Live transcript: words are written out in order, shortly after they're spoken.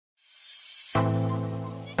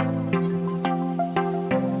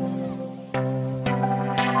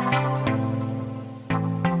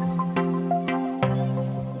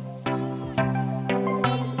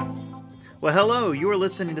Well, hello, you are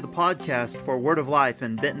listening to the podcast for Word of Life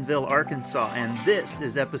in Bentonville, Arkansas, and this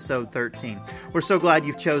is episode 13. We're so glad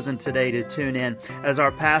you've chosen today to tune in as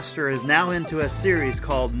our pastor is now into a series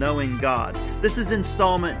called Knowing God. This is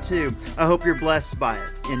installment 2. I hope you're blessed by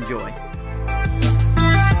it. Enjoy.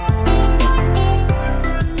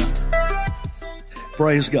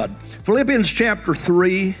 Praise God. Philippians chapter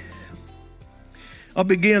 3. I'll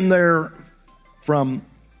begin there from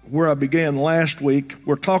where I began last week.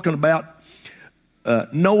 We're talking about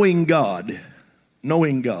knowing God.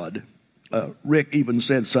 Knowing God. Rick even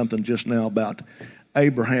said something just now about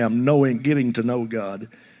Abraham getting to know God.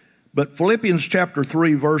 But Philippians chapter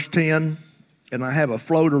 3, verse 10, and I have a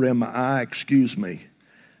floater in my eye, excuse me.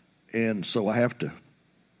 And so I have to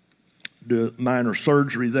do minor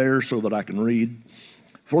surgery there so that I can read.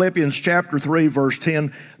 Philippians chapter 3, verse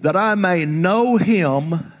 10, that I may know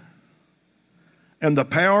him and the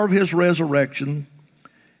power of his resurrection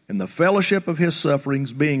and the fellowship of his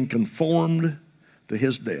sufferings, being conformed to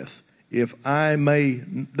his death, that I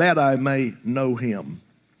may know him.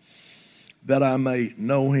 That I may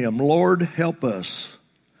know him. Lord, help us.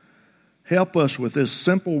 Help us with this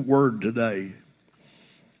simple word today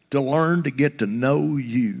to learn to get to know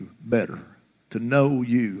you better, to know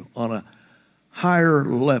you on a higher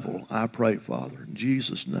level, I pray, Father, in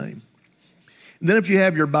Jesus' name. And then if you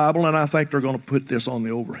have your Bible, and I think they're going to put this on the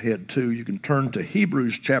overhead too, you can turn to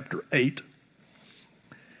Hebrews chapter 8.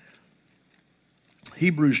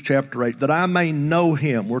 Hebrews chapter 8, that I may know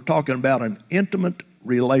him. We're talking about an intimate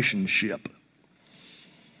relationship.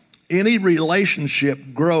 Any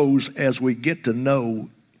relationship grows as we get to know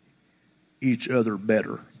each other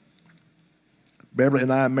better. Beverly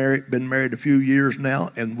and I have been married a few years now,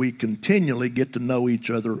 and we continually get to know each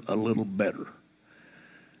other a little better.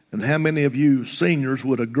 And how many of you seniors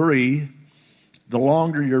would agree, the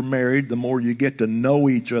longer you're married, the more you get to know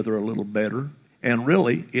each other a little better, and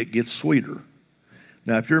really, it gets sweeter.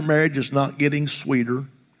 Now, if your marriage is not getting sweeter,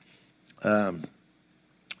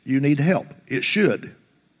 you need help. It should.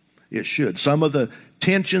 It should. Some of the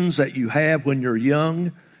tensions that you have when you're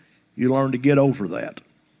young, you learn to get over that.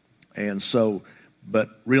 And so, but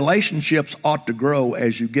relationships ought to grow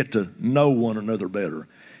as you get to know one another better.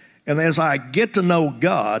 And as I get to know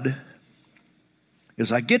God,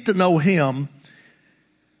 as I get to know him,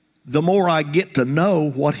 the more I get to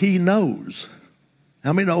know what he knows.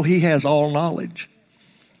 How many know he has all knowledge?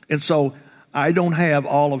 And so I don't have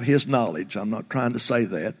all of his knowledge. I'm not trying to say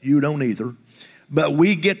that. You don't either. But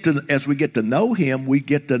as we get to know him, we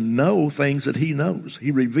get to know things that he knows.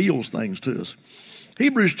 He reveals things to us.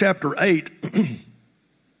 Hebrews chapter 8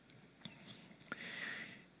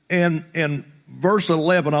 and verse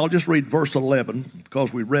 11, I'll just read verse 11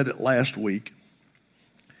 because we read it last week.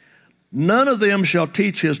 None of them shall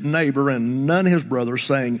teach his neighbor and none his brother,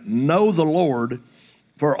 saying, know the Lord,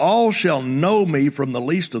 for all shall know me from the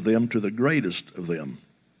least of them to the greatest of them.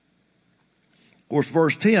 Of course,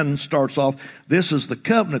 verse 10 starts off, this is the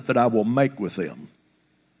covenant that I will make with them.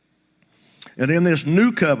 And in this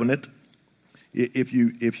new covenant, if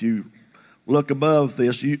you look above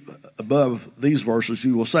these verses,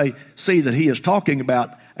 you will see that he is talking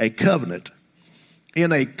about a covenant.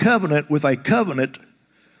 In a covenant, with a covenant,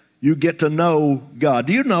 you get to know God.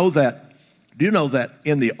 Do you know that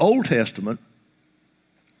in the Old Testament,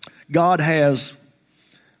 God has,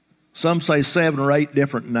 some say 7 or 8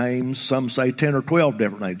 different names, some say 10 or 12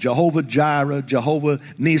 different names. Jehovah Jireh, Jehovah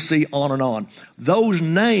Nissi, on and on. Those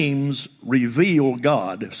names reveal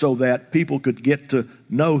God so that people could get to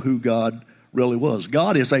know who God really was.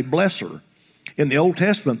 God is a blesser. In the Old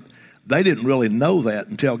Testament, they didn't really know that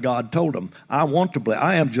until God told them, I want to bless.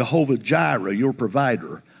 I am Jehovah Jireh, your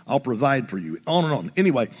provider. I'll provide for you. On and on.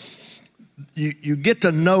 Anyway, you get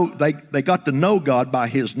to know, they got to know God by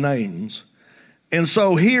his names. And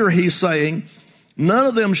so here he's saying, none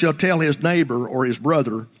of them shall tell his neighbor or his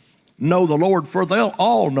brother, know the Lord, for they'll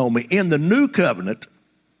all know me. In the new covenant,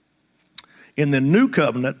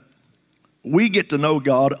 we get to know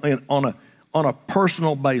God on a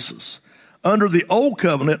personal basis. Under the old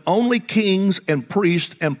covenant, only kings and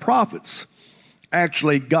priests and prophets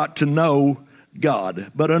actually got to know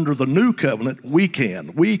God. But under the new covenant, we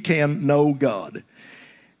can know God.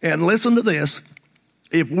 And listen to this.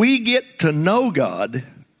 If we get to know God,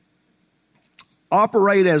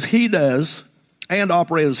 operate as he does,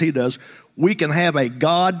 we can have a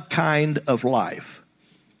God kind of life.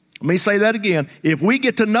 Let me say that again. If we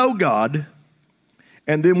get to know God,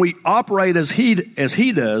 and then we operate as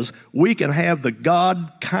he does, we can have the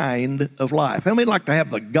God kind of life. How many like to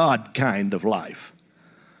have the God kind of life?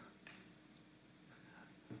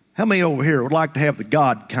 How many over here would like to have the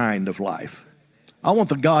God kind of life? I want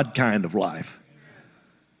the God kind of life.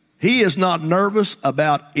 He is not nervous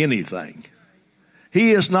about anything.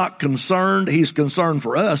 He is not concerned. He's concerned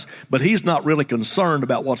for us, but he's not really concerned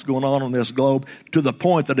about what's going on this globe to the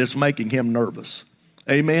point that it's making him nervous.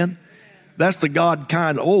 Amen? That's the God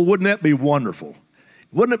kind. Oh, wouldn't that be wonderful?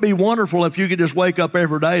 Wouldn't it be wonderful if you could just wake up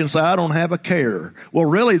every day and say, I don't have a care? Well,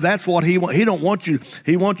 really, that's what he wants. He don't want you.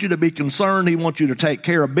 He wants you to be concerned. He wants you to take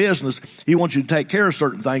care of business. He wants you to take care of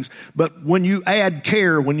certain things. But when you add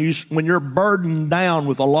care, when you're burdened down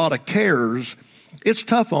with a lot of cares, it's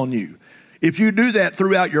tough on you. If you do that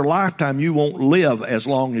throughout your lifetime, you won't live as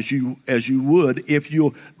long as you would if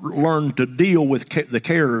you learn to deal with the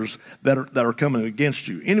cares that are coming against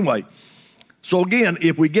you. Anyway, so again,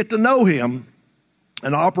 if we get to know him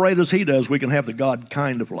and operate as he does, we can have the God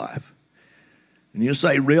kind of life. And you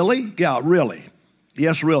say, really? Yeah, really.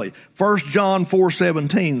 Yes, really. 1 John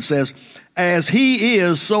 4:17 says, as he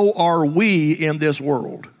is, so are we in this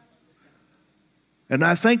world. And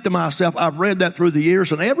I think to myself, I've read that through the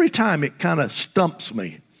years, and every time it kind of stumps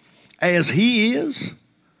me. As he is,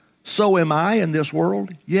 so am I in this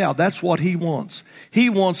world. Yeah, that's what he wants. He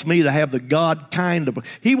wants me to have the God kind of,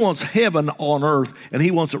 he wants heaven on earth, and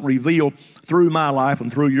he wants it revealed through my life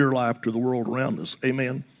and through your life to the world around us.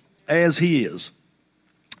 Amen. As he is.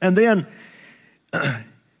 And then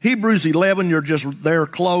Hebrews 11, you're just there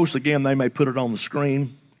close. Again, they may put it on the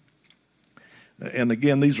screen. And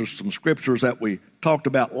again, these are some scriptures that we talked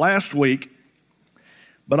about last week.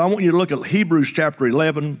 But I want you to look at Hebrews chapter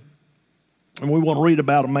 11. And we want to read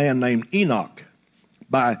about a man named Enoch.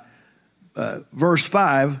 By verse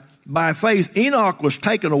 5, by faith Enoch was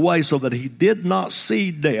taken away so that he did not see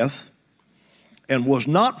death, and was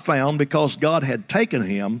not found because God had taken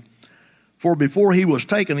him. For before he was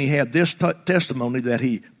taken, he had this testimony that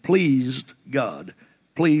he pleased God.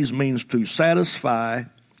 Please means to satisfy,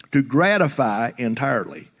 to gratify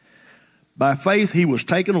entirely. By faith he was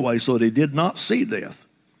taken away so that he did not see death.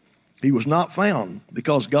 He was not found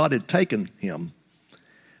because God had taken him,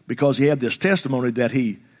 because he had this testimony that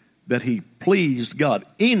he pleased God.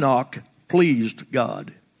 Enoch pleased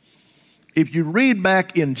God. If you read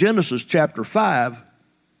back in Genesis chapter 5,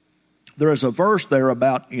 there is a verse there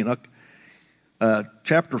about Enoch.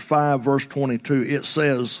 Chapter 5, verse 22, it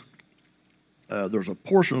says, there's a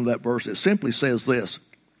portion of that verse, it simply says this: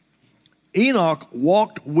 Enoch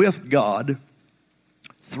walked with God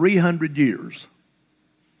 300 years.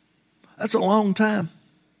 That's a long time.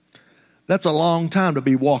 That's a long time to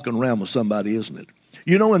be walking around with somebody, isn't it?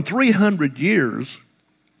 You know, in 300 years,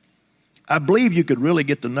 I believe you could really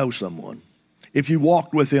get to know someone if you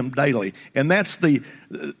walked with him daily. And that's really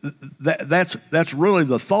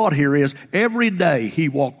the thought here is every day he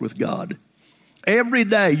walked with God. Every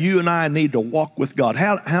day you and I need to walk with God.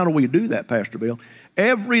 How do we do that, Pastor Bill?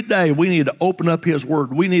 Every day we need to open up his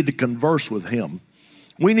word. We need to converse with him.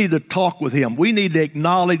 We need to talk with him. We need to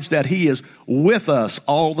acknowledge that he is with us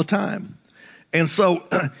all the time. And so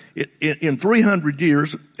in 300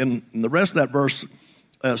 years, and the rest of that verse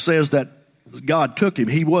says that God took him.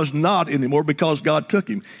 He was not anymore because God took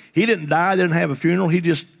him. He didn't die, didn't have a funeral. He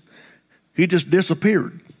just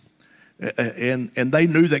disappeared. And they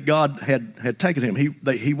knew that God had taken him.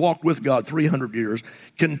 He walked with God 300 years.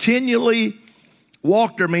 Continually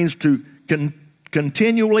walked there means to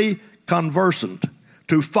continually conversant,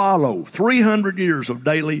 to follow 300 years of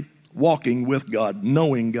daily walking with God,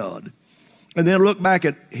 knowing God. And then look back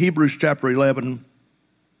at Hebrews chapter 11,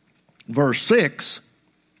 verse 6,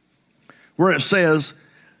 where it says,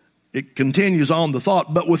 it continues on the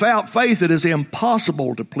thought, but without faith it is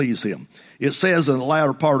impossible to please him. It says in the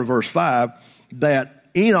latter part of verse 5 that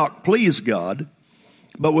Enoch pleased God,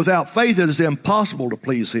 but without faith it is impossible to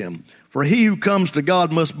please him. For he who comes to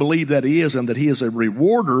God must believe that he is, and that he is a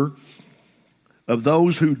rewarder of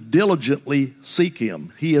those who diligently seek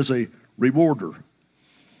him. He is a rewarder.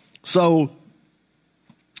 So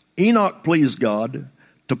Enoch pleased God.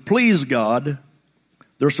 To please God,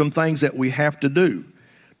 there's some things that we have to do.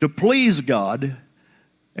 To please God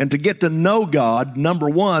and to get to know God, number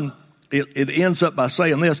one, it ends up by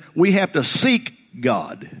saying this: we have to seek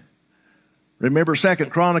God. Remember 2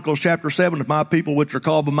 Chronicles chapter 7, if my people which are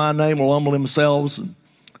called by my name will humble themselves and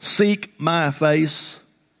seek my face.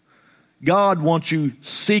 God wants you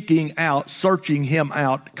seeking out, searching him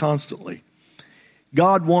out constantly.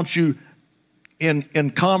 God wants you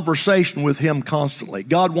in conversation with him constantly.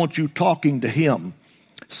 God wants you talking to him,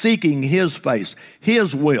 seeking his face,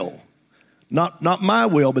 his will. Not my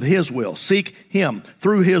will, but his will. Seek him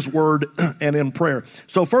through his word and in prayer.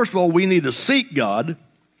 So first of all, we need to seek God.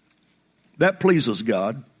 That pleases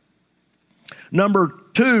God. Number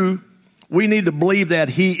two, we need to believe that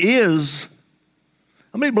he is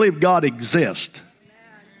How many believe God exists?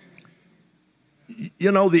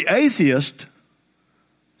 You know, the atheist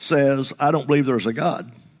says, I don't believe there's a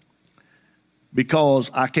God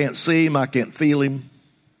because I can't see him, I can't feel him,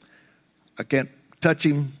 I can't touch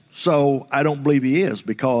him, so I don't believe he is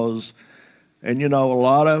because, and you know, a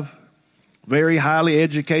lot of very highly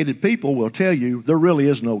educated people will tell you there really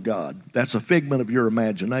is no God. That's a figment of your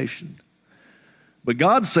imagination. But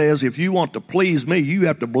God says if you want to please me, you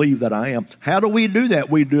have to believe that I am. How do we do that?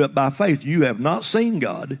 We do it by faith. You have not seen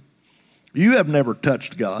God. You have never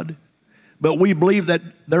touched God. But we believe that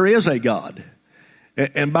there is a God.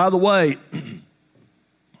 And by the way,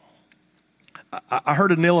 I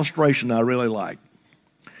heard an illustration I really like.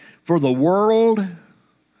 For the world,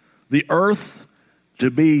 the earth, to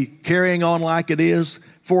be carrying on like it is,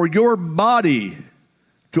 for your body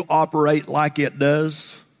to operate like it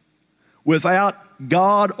does, without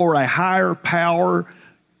God or a higher power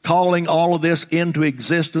calling all of this into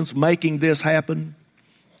existence, making this happen,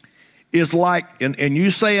 is like, and you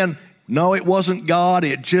saying, no, it wasn't God,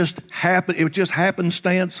 it just happened, it was just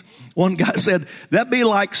happenstance. One guy said, that'd be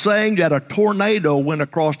like saying that a tornado went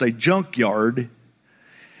across a junkyard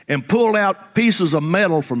and pulled out pieces of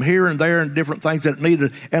metal from here and there and different things that it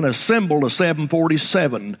needed and assembled a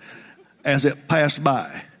 747 as it passed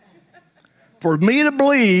by. For me to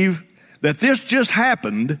believe that this just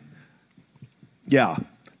happened, yeah,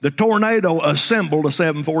 the tornado assembled a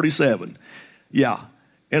 747. Yeah.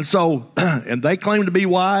 And so, and they claim to be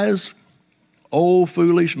wise. Oh,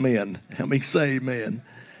 foolish men. Let me say amen.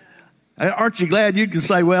 Aren't you glad you can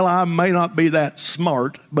say, well, I may not be that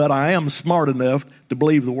smart, but I am smart enough to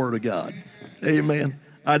believe the Word of God. Amen.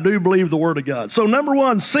 I do believe the Word of God. So number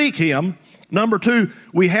one, seek Him. Number two,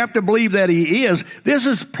 we have to believe that He is. This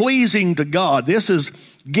is pleasing to God. This is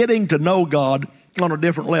getting to know God on a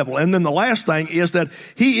different level. And then the last thing is that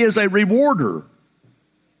He is a rewarder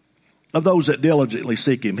of those that diligently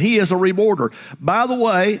seek Him. He is a rewarder. By the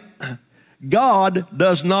way, God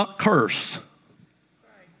does not curse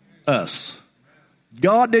us.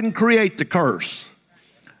 God didn't create the curse.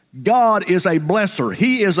 God is a blesser.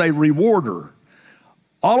 He is a rewarder.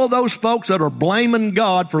 All of those folks that are blaming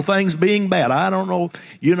God for things being bad, I don't know,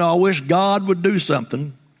 I wish God would do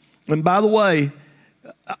something. And by the way,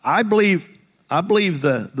 I believe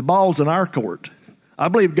the ball's in our court. I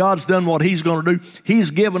believe God's done what He's going to do. He's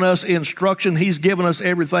given us instruction. He's given us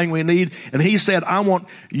everything we need. And He said, I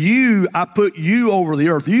put you over the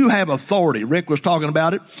earth. You have authority. Rick was talking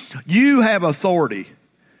about it. You have authority.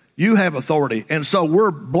 You have authority. And so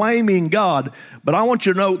we're blaming God. But I want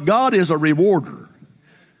you to know, God is a rewarder.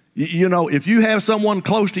 If you have someone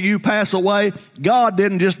close to you pass away, God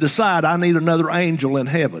didn't just decide, I need another angel in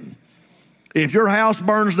heaven. If your house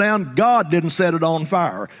burns down, God didn't set it on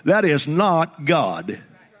fire. That is not God.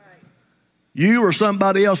 You or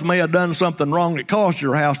somebody else may have done something wrong that caused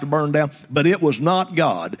your house to burn down, but it was not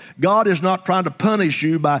God. God is not trying to punish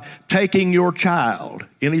you by taking your child,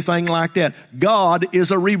 anything like that. God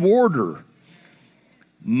is a rewarder.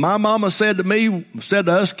 My mama said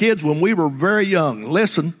to us kids when we were very young,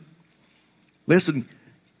 listen,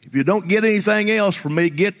 if you don't get anything else from me,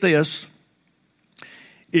 get this.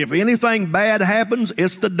 If anything bad happens,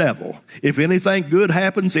 it's the devil. If anything good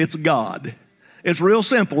happens, it's God. It's real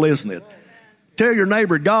simple, isn't it? Tell your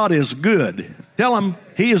neighbor, God is good. Tell him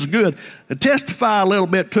He is good. And testify a little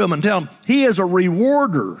bit to him and tell him He is a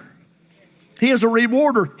rewarder. He is a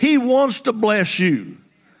rewarder. He wants to bless you.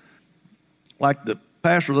 Like the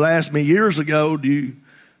pastor that asked me years ago, do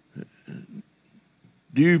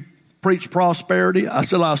you preach prosperity? I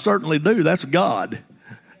said, I certainly do. That's God.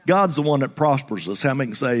 God's the one that prospers us. How many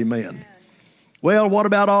can say amen? Well, what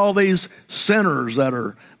about all these sinners that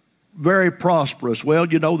are very prosperous? Well,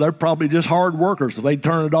 they're probably just hard workers. If they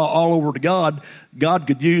turn it all over to God, God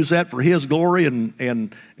could use that for His glory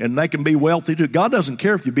and they can be wealthy too. God doesn't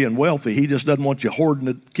care if you're being wealthy. He just doesn't want you hoarding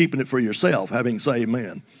it, keeping it for yourself. Having say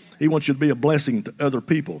amen. He wants you to be a blessing to other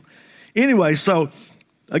people. Anyway, so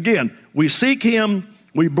again, we seek Him.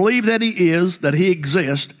 We believe that He is, that He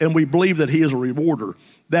exists, and we believe that He is a rewarder.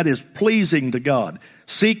 That is pleasing to God,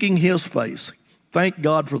 seeking His face. Thank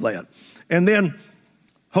God for that. And then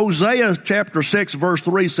Hosea chapter 6 verse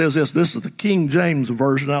 3 says this. This is the King James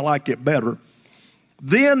Version. I like it better.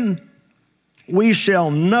 Then we shall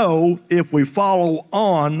know if we follow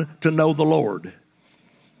on to know the Lord.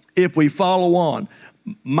 If we follow on.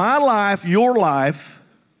 My life, your life,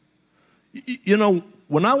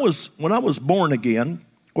 when I was born again,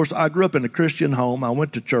 of course, I grew up in a Christian home. I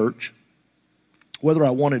went to church, whether I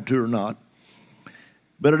wanted to or not.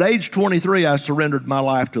 But at age 23, I surrendered my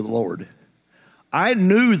life to the Lord. I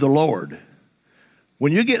knew the Lord.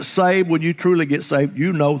 When you get saved, when you truly get saved,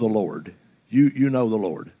 you know the Lord. You know the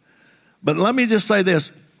Lord. But let me just say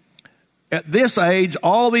this. At this age,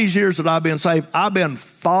 all these years that I've been saved, I've been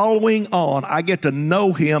following on. I get to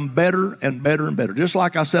know him better and better and better. Just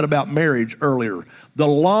like I said about marriage earlier. The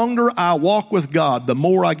longer I walk with God, the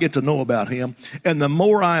more I get to know about him, and the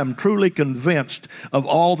more I am truly convinced of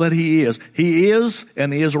all that he is. He is,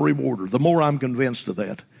 and he is a rewarder. The more I'm convinced of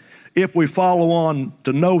that. If we follow on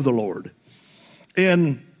to know the Lord.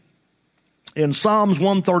 In Psalms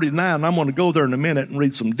 139, I'm going to go there in a minute and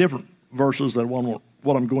read some different verses than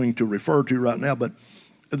what I'm going to refer to right now. But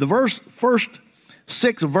the first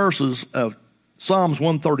 6 verses of Psalms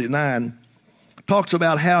 139 talks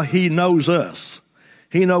about how he knows us.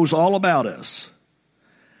 He knows all about us.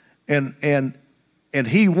 And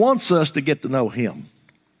he wants us to get to know him.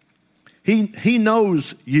 He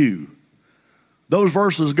knows you. Those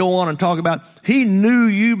verses go on and talk about he knew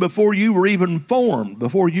you before you were even formed,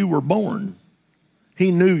 before you were born.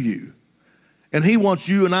 He knew you. And he wants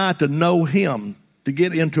you and I to know him, to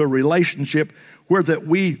get into a relationship where that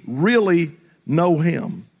we really know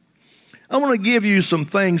him. I want to give you some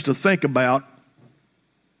things to think about.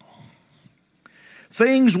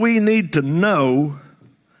 Things we need to know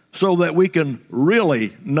so that we can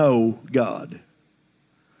really know God.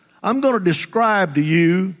 I'm going to describe to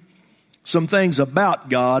you some things about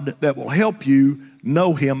God that will help you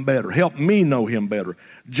know him better, help me know him better.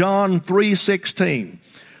 John 3:16.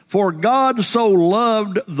 For God so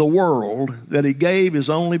loved the world that he gave his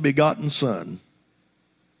only begotten Son.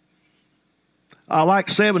 I like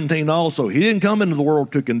 17 also. He didn't come into the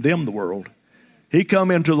world to condemn the world. He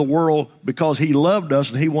come into the world because he loved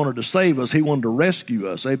us and he wanted to save us. He wanted to rescue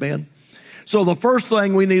us. Amen. So the first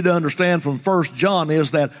thing we need to understand from 1 John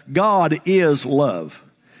is that God is love.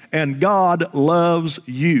 And God loves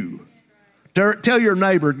you. Tell your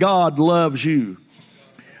neighbor, God loves you.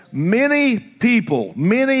 Many people,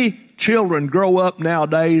 many children grow up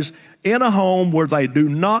nowadays in a home where they do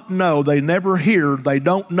not know, they never hear, they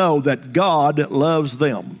don't know that God loves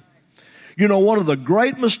them. You know, one of the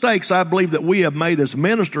great mistakes I believe that we have made as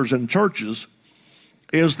ministers in churches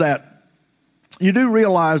is that you do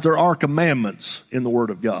realize there are commandments in the Word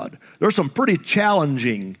of God. There's some pretty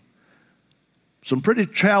challenging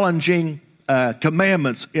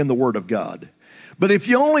commandments in the Word of God. But if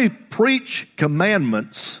you only preach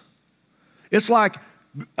commandments, it's like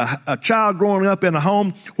a child growing up in a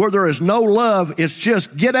home where there is no love. It's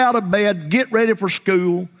just get out of bed, get ready for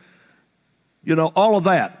school, you know, all of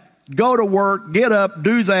that. Go to work, get up,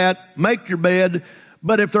 do that, make your bed.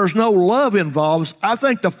 But if there's no love involved, I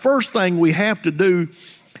think the first thing we have to do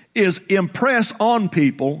is impress on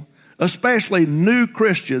people, especially new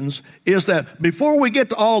Christians, is that before we get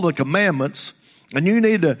to all the commandments, and you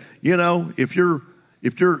need to, you know, if you're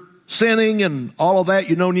sinning and all of that,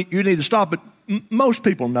 you know, you need to stop it. Most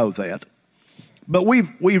people know that, but we've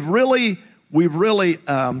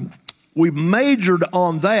majored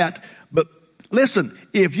on that. But listen,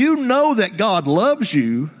 if you know that God loves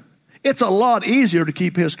you, it's a lot easier to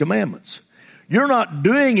keep his commandments. You're not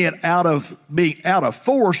doing it out of being out of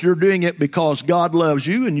force. You're doing it because God loves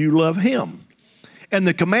you and you love him. And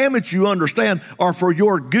the commandments, you understand, are for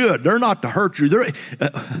your good. They're not to hurt you.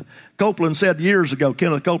 Copeland said years ago,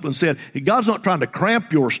 Kenneth Copeland said, God's not trying to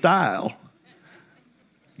cramp your style.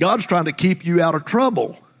 God's trying to keep you out of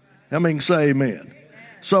trouble. How many can say amen?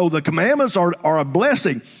 So the commandments are a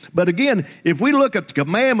blessing. But again, if we look at the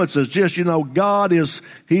commandments as just, you know,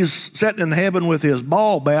 he's sitting in heaven with his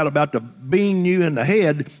ball bat about to bean you in the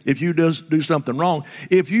head if you do something wrong.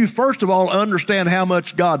 If you, first of all, understand how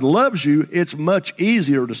much God loves you, it's much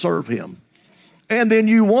easier to serve him. And then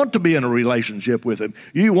you want to be in a relationship with him.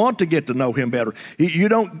 You want to get to know him better. You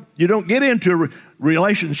don't get into a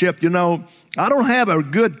relationship, you know. I don't have a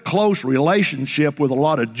good, close relationship with a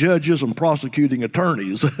lot of judges and prosecuting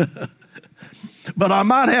attorneys. But I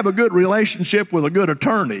might have a good relationship with a good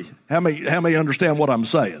attorney. How many understand what I'm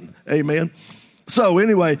saying? Amen. So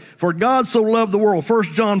anyway, for God so loved the world, 1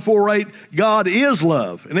 John 4:8, God is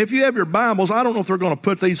love. And if you have your Bibles, I don't know if they're going to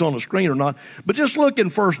put these on the screen or not, but just look in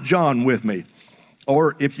 1 John with me.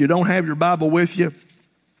 Or if you don't have your Bible with you,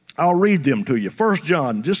 I'll read them to you. 1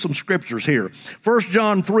 John, just some scriptures here. 1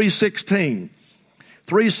 John 3:16.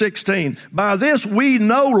 3:16. By this we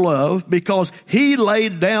know love because he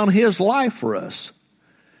laid down his life for us.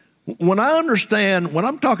 When I understand,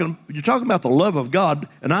 you're talking about the love of God,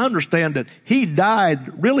 and I understand that he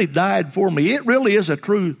really died for me. It really is a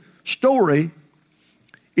true story.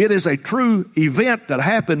 It is a true event that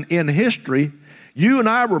happened in history. You and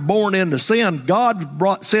I were born into sin.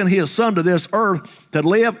 God sent his son to this earth to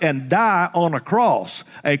live and die on a cross,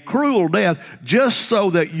 a cruel death, just so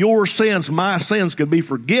that your sins, my sins, could be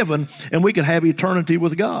forgiven and we could have eternity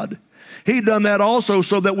with God. He done that also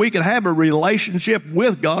so that we could have a relationship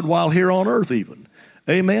with God while here on earth even.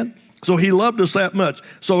 Amen? So he loved us that much.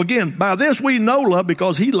 So again, by this we know love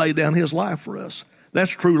because he laid down his life for us.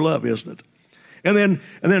 That's true love, isn't it? And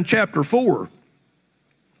then chapter 4,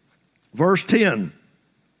 verse 10.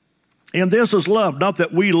 And this is love, not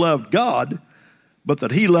that we loved God, but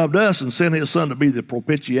that he loved us and sent his son to be the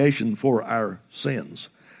propitiation for our sins.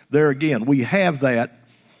 There again, we have that.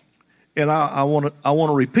 And I want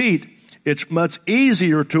to repeat, it's much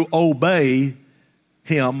easier to obey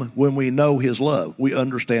him when we know his love. We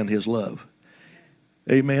understand his love.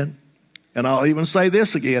 Amen. And I'll even say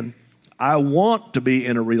this again. I want to be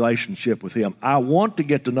in a relationship with him. I want to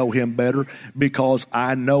get to know him better because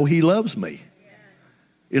I know he loves me.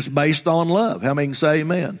 It's based on love. How many can say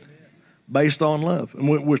amen? Based on love. And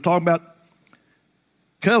we were talking about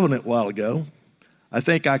covenant a while ago. I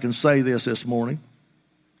think I can say this morning.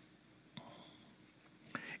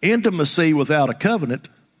 Intimacy without a covenant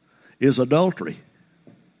is adultery.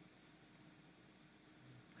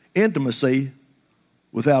 Intimacy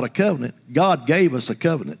without a covenant. God gave us a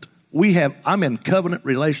covenant. I'm in covenant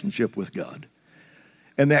relationship with God.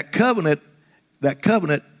 And that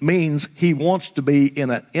covenant means he wants to be in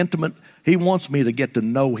an intimate, he wants me to get to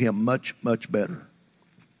know him much, much better.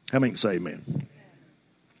 How many can say amen?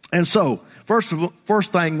 And so,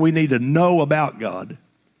 first thing we need to know about God,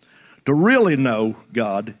 to really know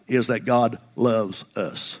God, is that God loves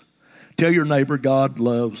us. Tell your neighbor, God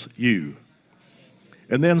loves you.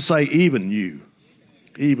 And then say, even you.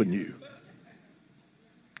 Even you.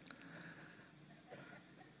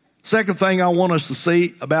 Second thing I want us to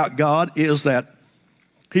see about God is that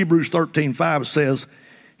Hebrews 13:5 says,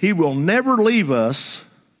 he will never leave us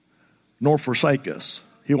nor forsake us.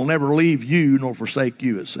 He will never leave you nor forsake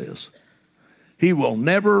you, it says. He will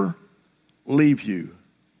never leave you.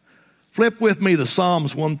 Flip with me to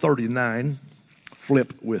Psalms 139.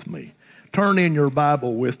 Flip with me. Turn in your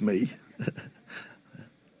Bible with me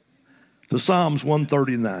to Psalms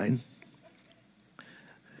 139.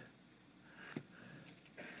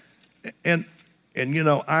 And you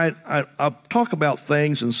know, I talk about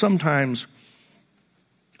things, and sometimes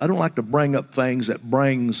I don't like to bring up things that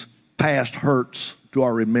brings past hurts to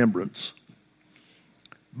our remembrance.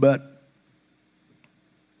 But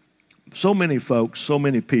so many folks, so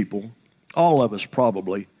many people, all of us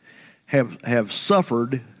probably, have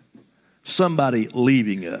suffered somebody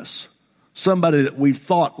leaving us. Somebody that we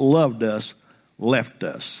thought loved us left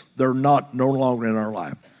us. They're no longer in our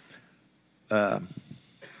life.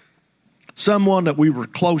 Someone that we were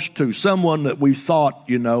close to, someone that we thought,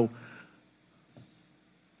 you know,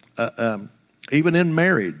 even in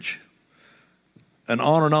marriage, and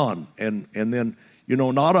on and on. And then, you know,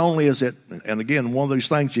 not only is it, and again, one of these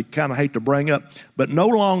things you kind of hate to bring up, but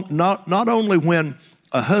not only when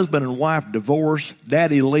a husband and wife divorce,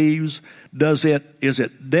 daddy leaves, is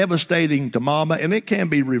it devastating to mama, and it can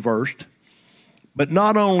be reversed. But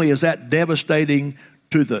not only is that devastating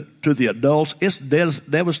to the adults, it's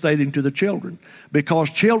devastating to the children, because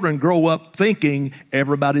children grow up thinking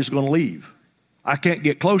everybody's going to leave. I can't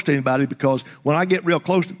get close to anybody because when I get real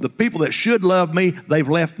close to the people that should love me, they've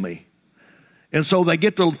left me. And so they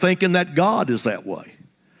get to thinking that God is that way.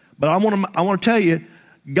 But I want to tell you,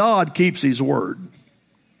 God keeps his word.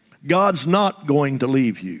 God's not going to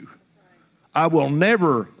leave you. I will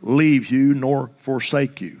never leave you nor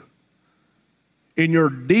forsake you. In your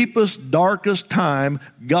deepest, darkest time,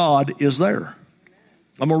 God is there.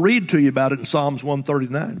 I'm going to read to you about it in Psalms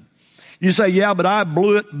 139. You say, yeah, but I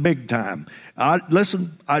blew it big time. I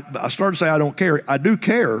started to say I don't care. I do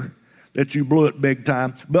care that you blew it big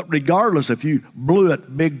time. But regardless if you blew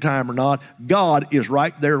it big time or not, God is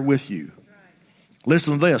right there with you.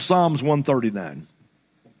 Listen to this, Psalms 139.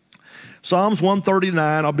 Psalms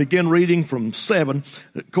 139, I'll begin reading from 7.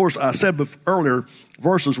 Of course, I said earlier,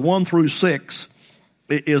 verses 1 through 6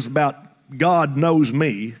 is about God knows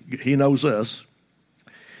me. He knows us.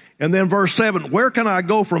 And then verse 7, where can I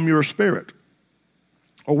go from your spirit?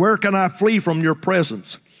 Or where can I flee from your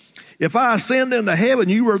presence? If I ascend into heaven,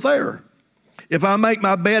 you are there. If I make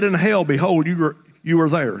my bed in hell, behold, you are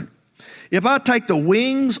there. If I take the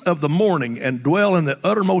wings of the morning and dwell in the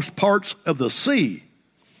uttermost parts of the sea,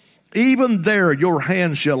 even there your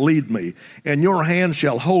hand shall lead me, and your hand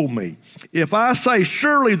shall hold me. If I say,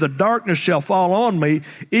 surely the darkness shall fall on me,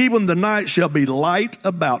 even the night shall be light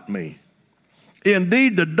about me.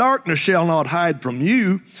 Indeed, the darkness shall not hide from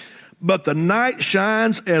you, But the night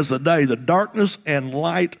shines as the day. The darkness and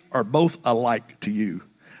light are both alike to you.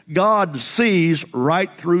 God sees right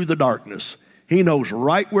through the darkness. He knows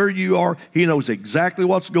right where you are. He knows exactly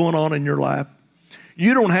what's going on in your life.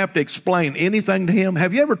 You don't have to explain anything to him.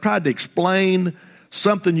 Have you ever tried to explain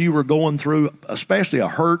something you were going through, especially a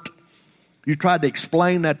hurt? You tried to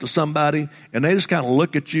explain that to somebody, and they just kind of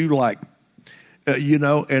look at you like,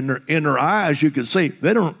 and in their eyes you can see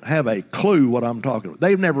they don't have a clue what I'm talking about.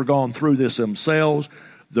 They've never gone through this themselves.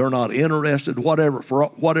 They're not interested, for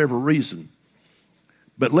whatever reason.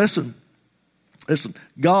 But listen,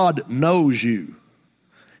 God knows you.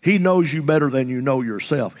 He knows you better than you know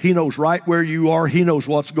yourself. He knows right where you are. He knows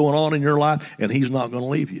what's going on in your life, and he's not going to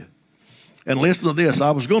leave you. And listen to this. I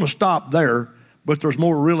was going to stop there, but there's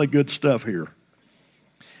more really good stuff here.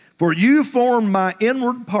 For you formed my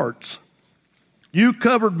inward parts. You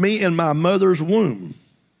covered me in my mother's womb.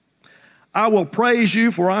 I will praise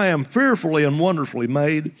you, for I am fearfully and wonderfully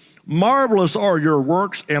made. Marvelous are your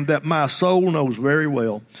works, and that my soul knows very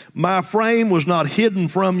well. My frame was not hidden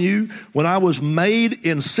from you when I was made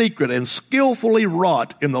in secret and skillfully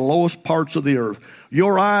wrought in the lowest parts of the earth.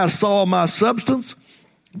 Your eyes saw my substance,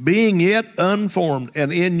 being yet unformed,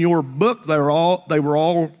 and in your book they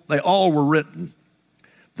all were written.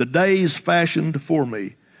 The days fashioned for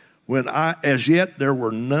me, when as yet there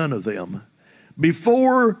were none of them.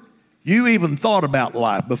 Before you even thought about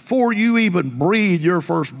life, before you even breathed your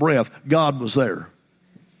first breath, God was there.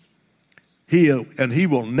 He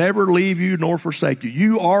will never leave you nor forsake you.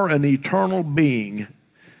 You are an eternal being,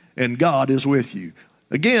 and God is with you.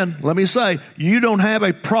 Again, let me say, you don't have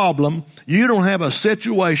a problem, you don't have a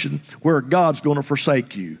situation where God's going to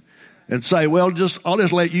forsake you and say, well, I'll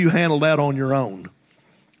just let you handle that on your own.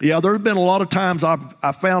 Yeah, there have been a lot of times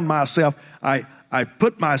I found myself, I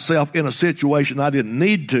put myself in a situation I didn't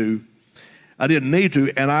need to,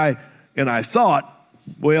 and I thought,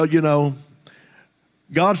 well,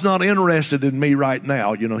 God's not interested in me right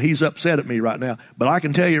now. He's upset at me right now. But I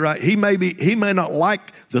can tell you, right, he may not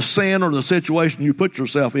like the sin or the situation you put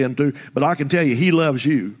yourself into, but I can tell you, he loves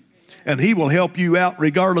you. And he will help you out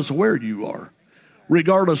regardless of where you are,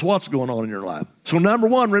 regardless of what's going on in your life. So number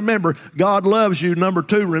one, remember, God loves you. Number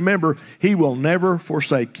two, remember, he will never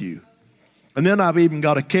forsake you. And then I've even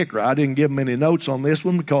got a kicker. I didn't give them any notes on this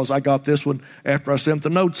one because I got this one after I sent the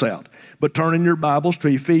notes out. But turn in your Bibles to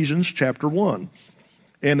Ephesians chapter 1.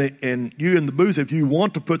 And you in the booth, if you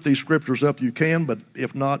want to put these scriptures up, you can. But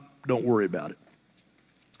if not, don't worry about it.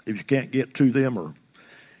 If you can't get to them or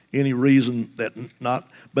any reason that not.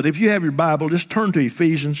 But if you have your Bible, just turn to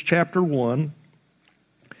Ephesians chapter 1.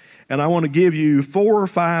 And I want to give you 4 or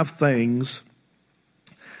 5 things.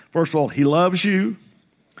 First of all, he loves you.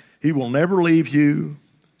 He will never leave you.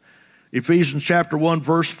 Ephesians chapter 1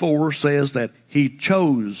 verse 4 says that he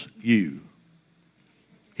chose you.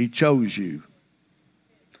 He chose you.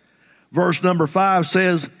 Verse number 5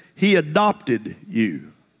 says he adopted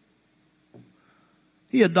you.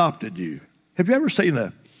 He adopted you. Have you ever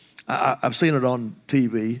seen I've seen it on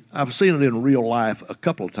TV. I've seen it in real life a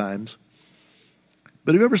couple of times.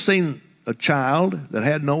 But have you ever seen a child that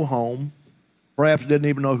had no home, perhaps didn't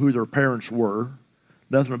even know who their parents were,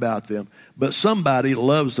 nothing about them, but somebody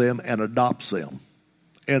loves them and adopts them,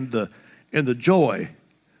 and the joy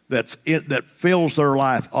that fills their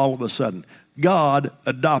life all of a sudden? God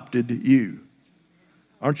adopted you.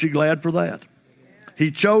 Aren't you glad for that?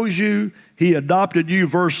 He chose you. He adopted you.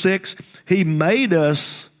 Verse 6, he made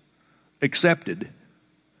us accepted.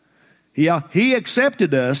 He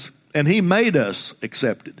accepted us, and he made us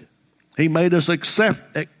accepted. He made us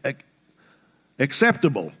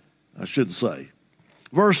acceptable, I should say.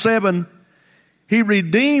 Verse 7, he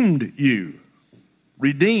redeemed you.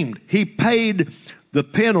 Redeemed. He paid the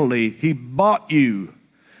penalty. He bought you.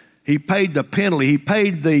 He paid the penalty. He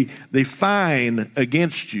paid the fine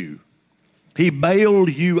against you. He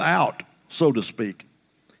bailed you out, so to speak.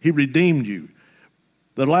 He redeemed you.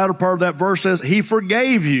 The latter part of that verse says he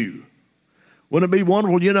forgave you. Wouldn't it be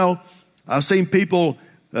wonderful? I've seen people,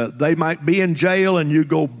 they might be in jail and you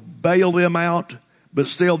go bail them out, but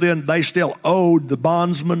still then they still owed the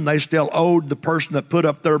bondsman. They still owed the person that put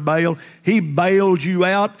up their bail. He bailed you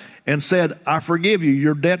out and said, I forgive you.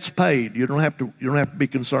 Your debt's paid. You don't have to be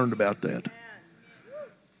concerned about that.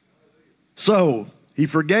 So he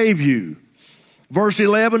forgave you. Verse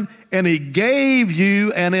 11, and he gave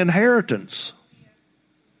you an inheritance.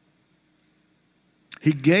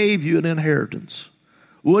 He gave you an inheritance.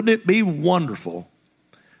 Wouldn't it be wonderful?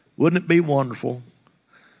 Wouldn't it be wonderful?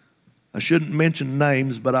 I shouldn't mention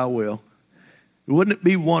names, but I will. Wouldn't it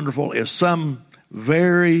be wonderful if some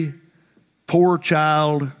very poor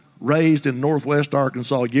child raised in Northwest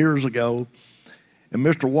Arkansas years ago, and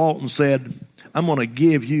Mr. Walton said, I'm going to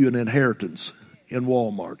give you an inheritance in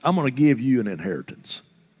Walmart. I'm going to give you an inheritance.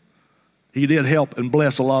 He did help and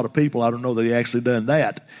bless a lot of people. I don't know that he actually done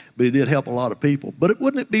that, but he did help a lot of people. But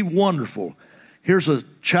wouldn't it be wonderful? Here's a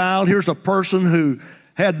child, here's a person who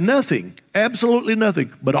had nothing, absolutely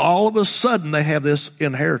nothing, but all of a sudden they have this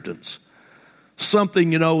inheritance.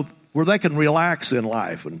 Something, where they can relax in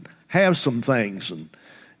life and have some things and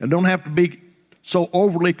don't have to be so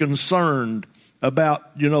overly concerned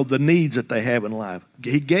about, the needs that they have in life.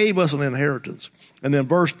 He gave us an inheritance. And then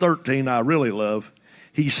verse 13 I really love.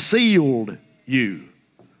 He sealed you.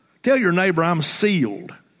 Tell your neighbor, I'm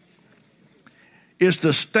sealed. It's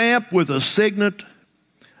to stamp with a signet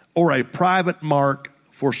or a private mark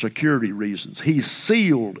for security reasons. He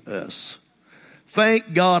sealed us.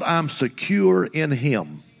 Thank God I'm secure in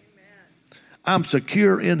Him. I'm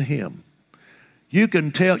secure in Him. You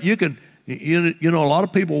can tell, a lot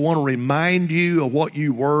of people want to remind you of what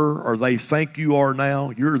you were or they think you are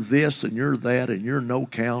now. You're this and you're that and you're no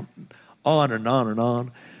count, on and on and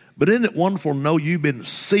on. But isn't it wonderful to know you've been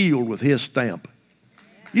sealed with His stamp?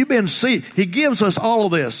 You've been sealed. He gives us all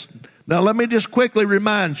of this. Now let me just quickly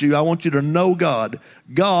remind you, I want you to know God.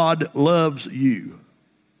 God loves you.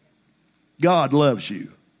 God loves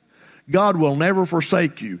you. God will never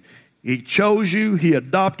forsake you. He chose you. He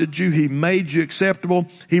adopted you. He made you acceptable.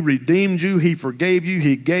 He redeemed you. He forgave you.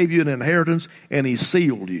 He gave you an inheritance, and He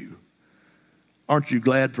sealed you. Aren't you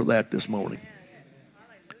glad for that this morning?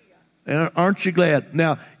 And aren't you glad?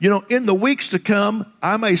 Now, in the weeks to come,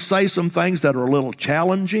 I may say some things that are a little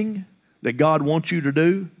challenging that God wants you to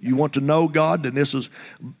do. You want to know God, and this is,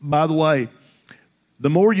 by the way, the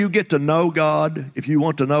more you get to know God, if you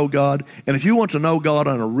want to know God, and if you want to know God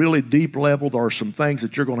on a really deep level, there are some things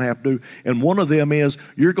that you're going to have to do. And one of them is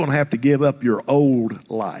you're going to have to give up your old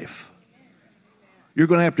life. You're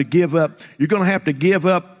going to have to give up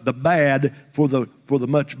the bad for the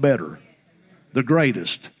much better, the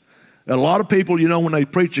greatest. A lot of people, when they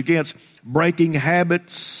preach against breaking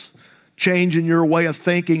habits, changing your way of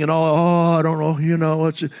thinking and all, I don't know,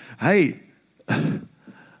 hey,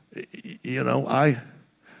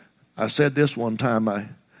 I said this one time, I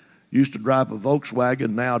used to drive a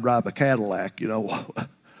Volkswagen, now I drive a Cadillac,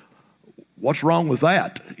 What's wrong with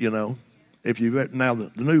that, Now,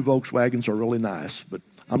 the new Volkswagens are really nice, but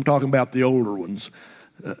I'm talking about the older ones.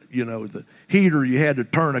 The heater, you had to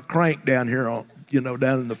turn a crank down here,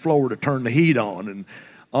 down in the floor to turn the heat on and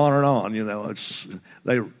on.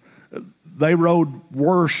 They rode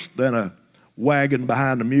worse than a wagon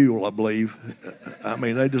behind a mule, I believe. I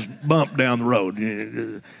mean, they just bumped down the road.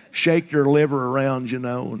 You shake your liver around,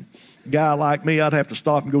 And a guy like me, I'd have to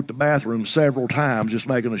stop and go to the bathroom several times just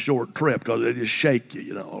making a short trip because they just shake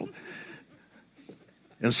you,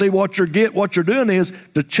 And see, what you're doing is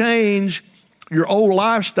to change your old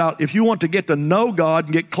lifestyle. If you want to get to know God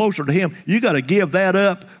and get closer to Him, you got to give that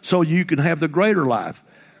up so you can have the greater life.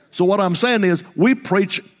 So what I'm saying is we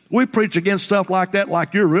preach against stuff like that,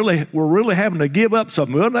 like we're really having to give up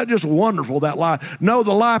something. Wasn't that just wonderful, that life? No,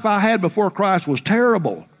 the life I had before Christ was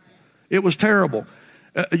terrible. It was terrible.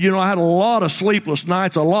 I had a lot of sleepless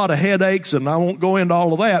nights, a lot of headaches, and I won't go into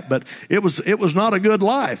all of that, but it was not a good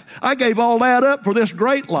life. I gave all that up for this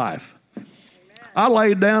great life. I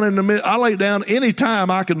lay down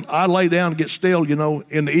anytime I lay down and get still,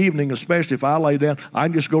 in the evening, especially if I lay down, I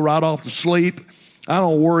can just go right off to sleep. I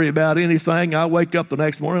don't worry about anything. I wake up the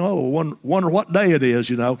next morning, wonder what day it is,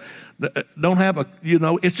 Don't have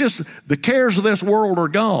it's just the cares of this world are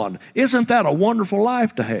gone. Isn't that a wonderful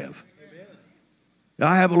life to have?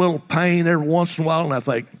 I have a little pain every once in a while, and I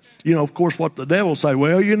think, of course, what the devil say,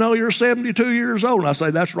 well, you're 72 years old. And I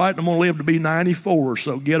say, that's right, and I'm going to live to be 94,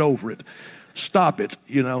 so get over it. Stop it,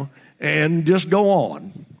 and just go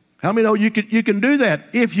on. How many know you can do that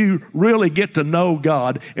if you really get to know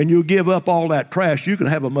God and you give up all that trash, you can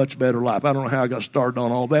have a much better life. I don't know how I got started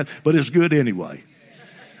on all that, but it's good anyway.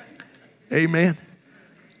 Amen.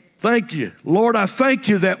 Thank you. Lord, I thank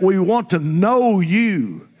you that we want to know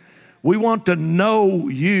you. We want to know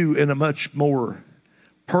you in a much more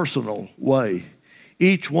personal way.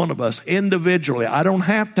 Each one of us individually. I don't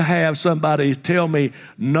have to have somebody tell me,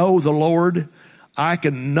 know the Lord. I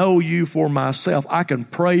can know you for myself. I can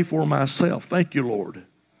pray for myself. Thank you, Lord.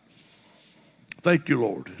 Thank you,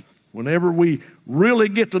 Lord. Whenever we really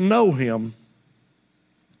get to know Him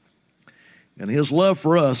and His love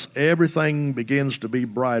for us, everything begins to be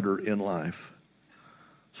brighter in life.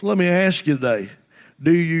 So let me ask you today,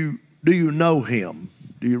 do you know Him?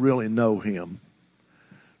 Do you really know Him?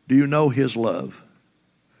 Do you know His love?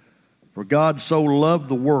 For God so loved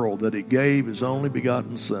the world that He gave His only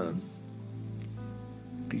begotten Son.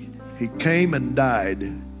 He came and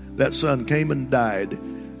died. That Son came and died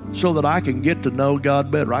so that I can get to know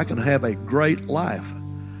God better. I can have a great life.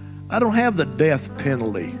 I don't have the death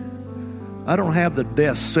penalty. I don't have the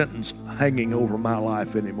death sentence hanging over my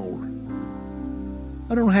life anymore.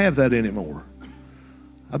 I don't have that anymore.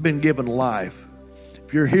 I've been given life.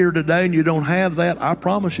 If you're here today and you don't have that, I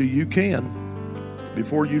promise you, you can.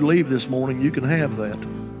 Before you leave this morning, you can have that.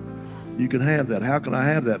 You can have that. How can I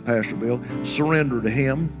have that, Pastor Bill? Surrender to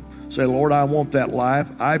Him. Say, Lord, I want that life.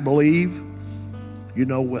 I believe. You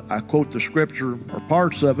know, I quote the scripture or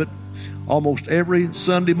parts of it almost every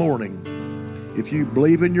Sunday morning. If you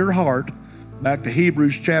believe in your heart, back to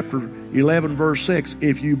Hebrews chapter 11, verse 6,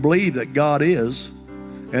 if you believe that God is,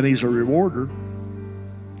 and He's a rewarder.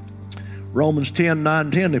 Romans 10,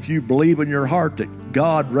 9, 10, if you believe in your heart that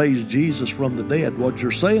God raised Jesus from the dead, what you're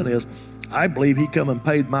saying is, I believe He come and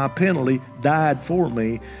paid my penalty, died for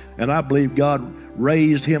me, and I believe God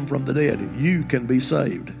raised Him from the dead. You can be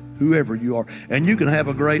saved, whoever you are, and you can have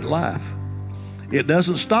a great life. It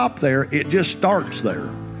doesn't stop there, it just starts there.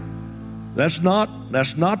 That's not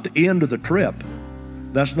the end of the trip.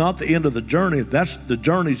 That's not the end of the journey. The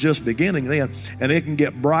journey's just beginning then, and it can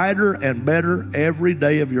get brighter and better every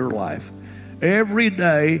day of your life. Every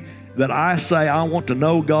day that I say I want to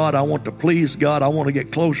know God, I want to please God, I want to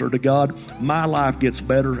get closer to God, my life gets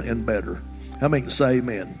better and better. How many can say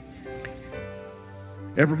amen?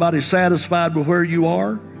 Everybody satisfied with where you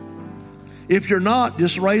are? If you're not,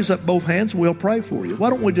 just raise up both hands and we'll pray for you.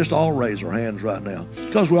 Why don't we just all raise our hands right now?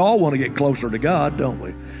 Because we all want to get closer to God, don't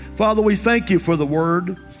we? Father, we thank you for the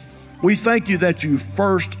word. We thank you that you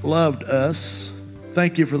first loved us.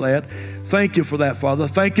 Thank you for that. Thank you for that, Father.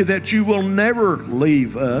 Thank you that you will never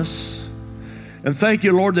leave us. And thank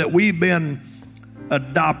you, Lord, that we've been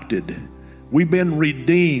adopted. We've been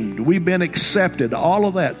redeemed. We've been accepted. All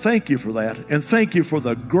of that. Thank you for that. And thank you for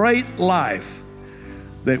the great life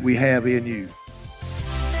that we have in you.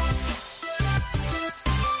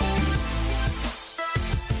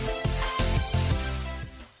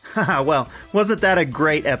 Well, wasn't that a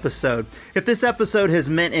great episode? If this episode has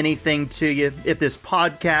meant anything to you, if this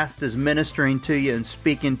podcast is ministering to you and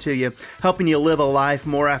speaking to you, helping you live a life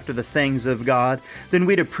more after the things of God, then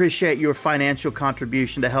we'd appreciate your financial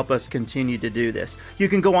contribution to help us continue to do this. You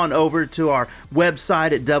can go on over to our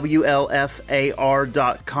website at WLFAR.com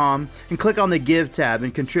and click on the Give tab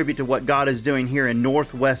and contribute to what God is doing here in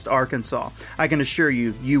Northwest Arkansas. I can assure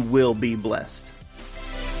you, you will be blessed.